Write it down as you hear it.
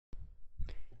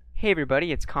Hey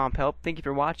everybody, it's CompHelp. Thank you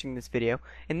for watching this video.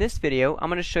 In this video,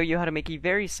 I'm going to show you how to make a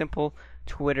very simple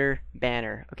Twitter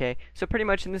banner. Okay, so pretty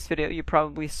much in this video, you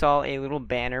probably saw a little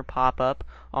banner pop up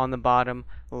on the bottom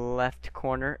left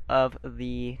corner of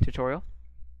the tutorial.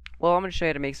 Well, I'm going to show you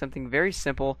how to make something very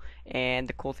simple, and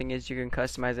the cool thing is you can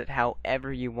customize it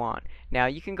however you want. Now,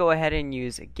 you can go ahead and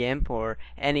use Gimp or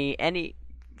any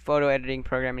photo editing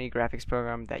program, any graphics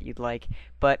program that you'd like,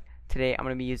 but today I'm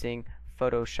going to be using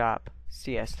Photoshop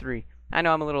CS3. I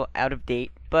know I'm a little out of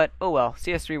date, but oh well,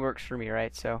 CS3 works for me,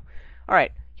 right? So,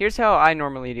 alright, here's how I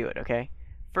normally do it, okay?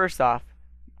 First off,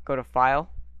 go to File,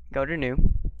 go to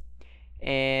New,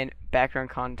 and Background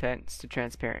Contents to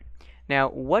Transparent. Now,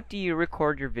 what do you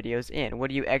record your videos in? What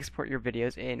do you export your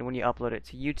videos in when you upload it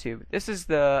to YouTube? This is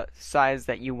the size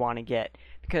that you want to get,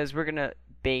 because we're going to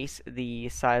base the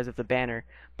size of the banner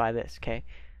by this, okay?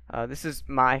 This is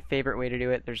my favorite way to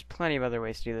do it. There's plenty of other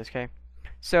ways to do this, okay?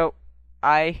 So,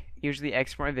 I usually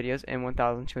export my videos in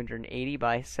 1280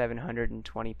 by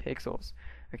 720 pixels,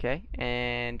 okay?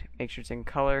 And make sure it's in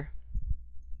color,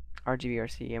 RGB,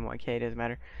 RC, MYK, doesn't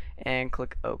matter, and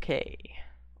click OK.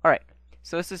 Alright,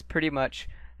 so this is pretty much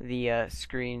the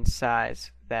screen size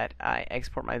that I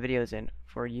export my videos in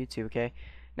for YouTube, okay?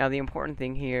 Now the important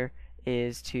thing here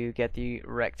is to get the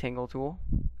rectangle tool,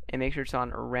 and make sure it's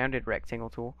on a rounded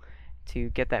rectangle tool. To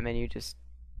get that menu, just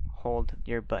hold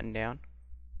your button down.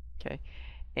 Okay,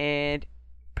 and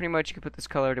pretty much you can put this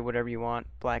color to whatever you want.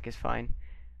 Black is fine.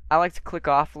 I like to click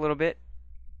off a little bit.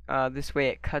 This way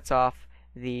it cuts off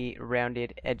the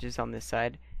rounded edges on this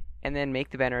side, and then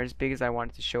make the banner as big as I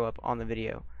want it to show up on the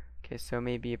video. Okay, so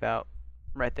maybe about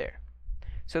right there.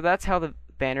 So that's how the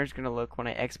banner is going to look when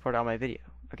I export out my video.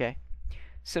 Okay,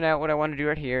 so now what I want to do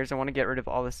right here is I want to get rid of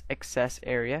all this excess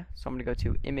area. So I'm going to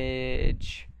go to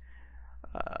Image,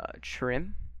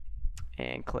 Trim,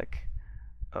 and click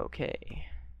OK.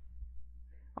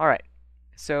 Alright,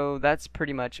 so that's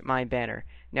pretty much my banner.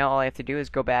 Now all I have to do is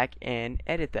go back and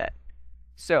edit that.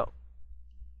 So,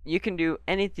 you can do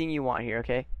anything you want here,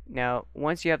 okay? Now,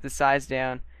 once you have the size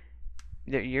down,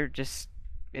 it's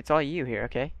all you here,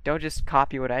 okay? Don't just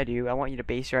copy what I do. I want you to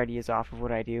base your ideas off of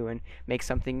what I do and make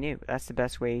something new. That's the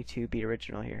best way to be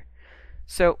original here.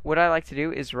 So, what I like to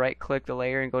do is right-click the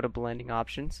layer and go to Blending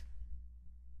Options.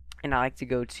 And I like to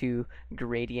go to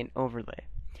Gradient Overlay.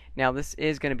 Now this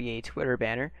is going to be a Twitter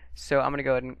banner, so I'm going to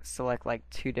go ahead and select like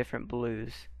two different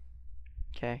blues.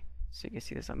 Okay, so you can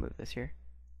see this. I'll move this here.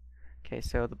 Okay,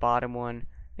 so the bottom one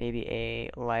maybe a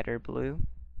lighter blue.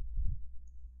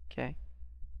 Okay,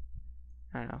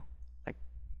 I don't know, like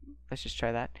let's just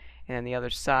try that. And then the other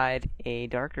side a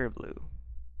darker blue,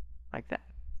 like that.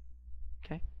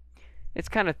 Okay, it's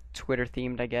kind of Twitter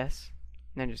themed, I guess.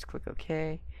 And then just click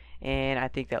OK, and I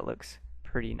think that looks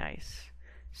pretty nice.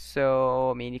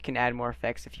 So, I mean, you can add more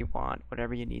effects if you want,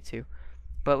 whatever you need to.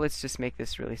 But let's just make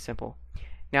this really simple.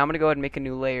 Now I'm going to go ahead and make a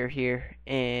new layer here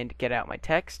and get out my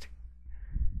text.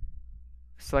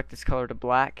 Select this color to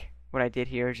black. What I did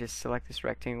here is just select this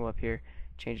rectangle up here,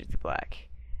 change it to black.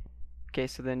 Okay,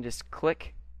 so then just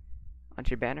click onto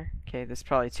your banner. Okay, this is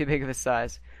probably too big of a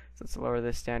size, so let's lower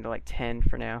this down to like 10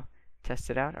 for now. Test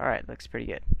it out. Alright, looks pretty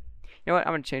good. You know what?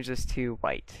 I'm going to change this to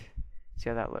white. See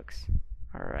how that looks.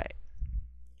 Alright.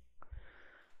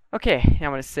 Okay, now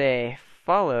I'm going to say,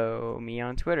 follow me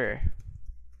on Twitter.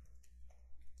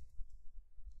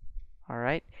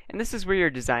 Alright, and this is where your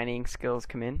designing skills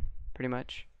come in, pretty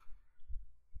much.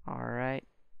 Alright,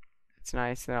 that's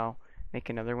nice. Then I'll make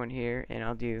another one here, and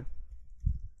I'll do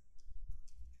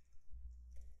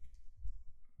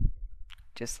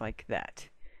just like that.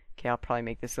 Okay, I'll probably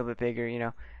make this a little bit bigger, you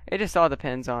know. It just all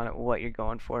depends on what you're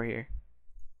going for here.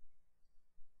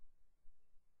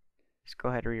 Just go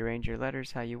ahead and rearrange your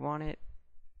letters how you want it.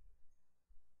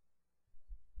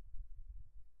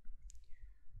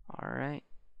 Alright.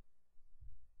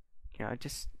 You know,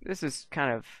 this is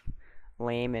kind of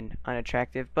lame and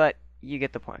unattractive, but you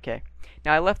get the point, okay?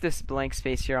 Now I left this blank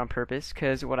space here on purpose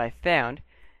because what I found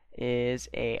is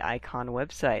a icon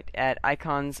website at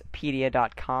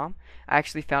IconsPedia.com. I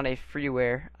actually found a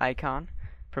freeware icon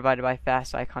provided by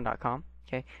fasticon.com.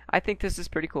 Okay, I think this is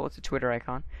pretty cool. It's a Twitter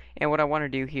icon, and what I want to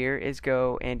do here is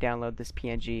go and download this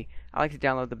PNG. I like to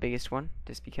download the biggest one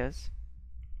just because,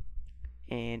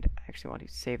 and I actually want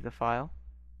to save the file.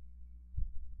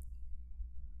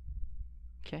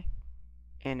 Okay,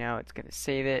 and now it's going to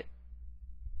save it,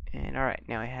 and alright,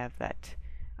 now I have that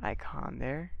icon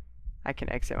there. I can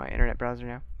exit my internet browser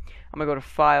now. I'm going to go to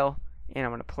File, and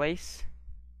I'm going to Place,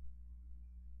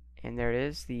 and there it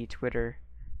is, the Twitter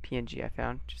PNG I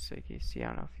found, just so you can see. I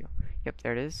don't know if you'll. Yep,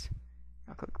 there it is.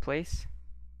 I'll click Place.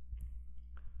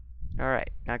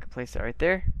 Alright, now I can place that right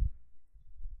there.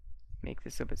 make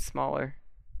this a bit smaller.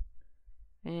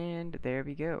 And there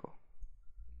we go.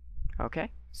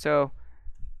 Okay, so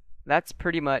that's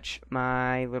pretty much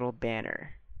my little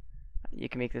banner. You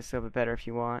can make this a little bit better if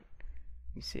you want.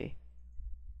 Let me see.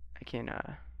 I can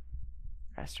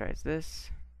rasterize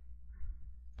this.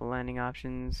 Blending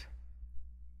options.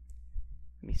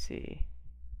 Let me see.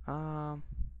 About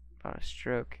a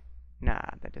stroke.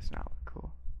 Nah, that does not look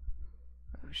cool.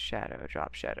 Oh, shadow,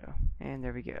 drop shadow. And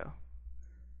there we go.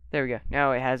 There we go.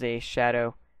 Now it has a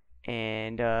shadow,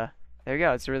 and there we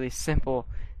go. It's a really simple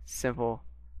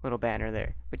little banner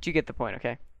there. But you get the point,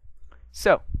 okay?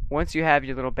 So, once you have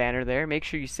your little banner there, make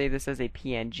sure you save this as a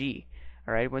PNG.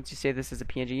 Alright, once you save this as a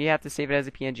PNG, you have to save it as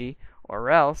a PNG, or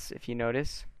else, if you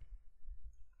notice,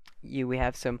 we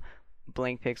have some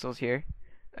blank pixels here,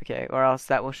 okay, or else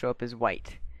that will show up as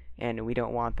white, and we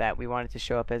don't want that. We want it to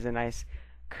show up as a nice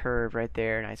curve right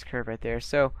there,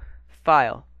 So,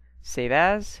 File, save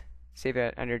as, save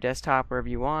it under desktop wherever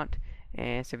you want,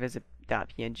 and save as a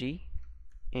 .png,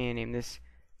 and name this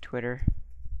Twitter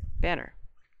banner.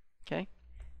 Okay,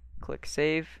 click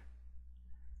save,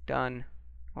 done,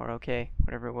 or okay,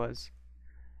 whatever it was,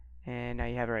 and now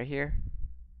you have it right here.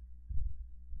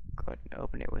 Go ahead and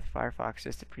open it with Firefox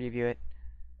just to preview it.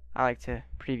 I like to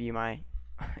preview my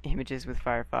images with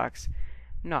Firefox,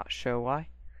 not sure why.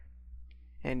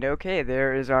 And okay,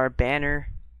 there is our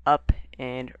banner up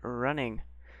and running.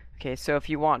 Okay, so if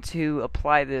you want to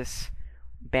apply this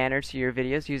banner to your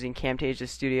videos using Camtasia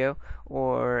Studio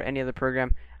or any other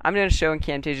program, I'm going to show in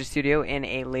Camtasia Studio in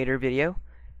a later video.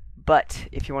 But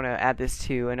if you want to add this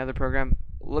to another program,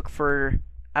 look for,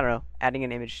 I don't know, adding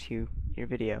an image to your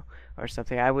video or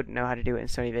something. I wouldn't know how to do it in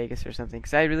Sony Vegas or something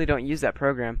because I really don't use that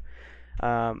program.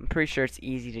 I'm pretty sure it's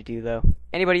easy to do though.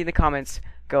 Anybody in the comments,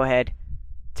 go ahead,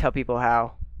 tell people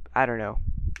how. I don't know.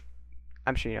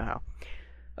 I'm sure you know how.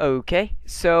 Okay,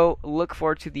 so look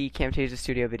forward to the Camtasia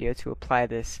Studio video to apply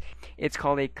this. It's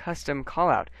called a custom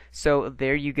callout. So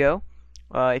there you go.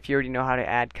 If you already know how to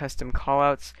add custom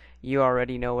callouts, you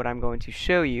already know what I'm going to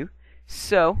show you.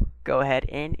 So go ahead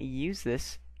and use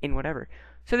this in whatever.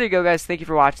 So there you go, guys. Thank you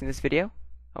for watching this video.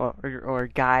 Or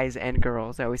guys and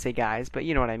girls. I always say guys, but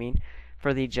you know what I mean.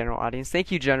 For the general audience.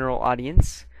 Thank you, general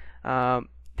audience, for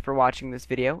watching this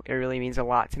video. It really means a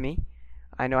lot to me.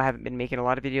 I know I haven't been making a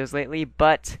lot of videos lately,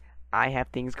 but I have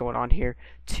things going on here.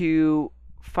 To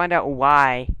find out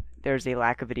why there's a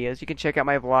lack of videos, you can check out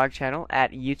my vlog channel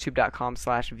at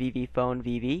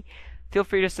youtube.com/vvphonevv. Feel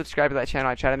free to subscribe to that channel.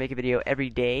 I try to make a video every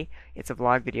day. It's a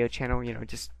vlog video channel, you know,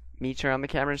 just me turn on the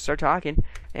camera and start talking.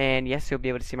 And yes, you'll be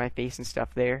able to see my face and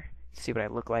stuff there. See what I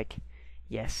look like.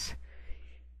 Yes.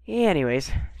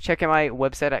 Anyways, check out my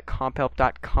website at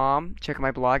comphelp.com. Check out my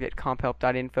blog at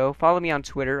comphelp.info. Follow me on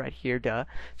Twitter right here,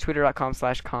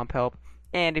 twitter.com/comphelp.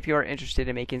 And if you are interested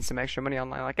in making some extra money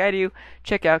online like I do,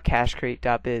 check out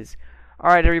cashcrate.biz.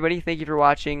 Alright, everybody, thank you for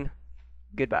watching.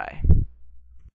 Goodbye.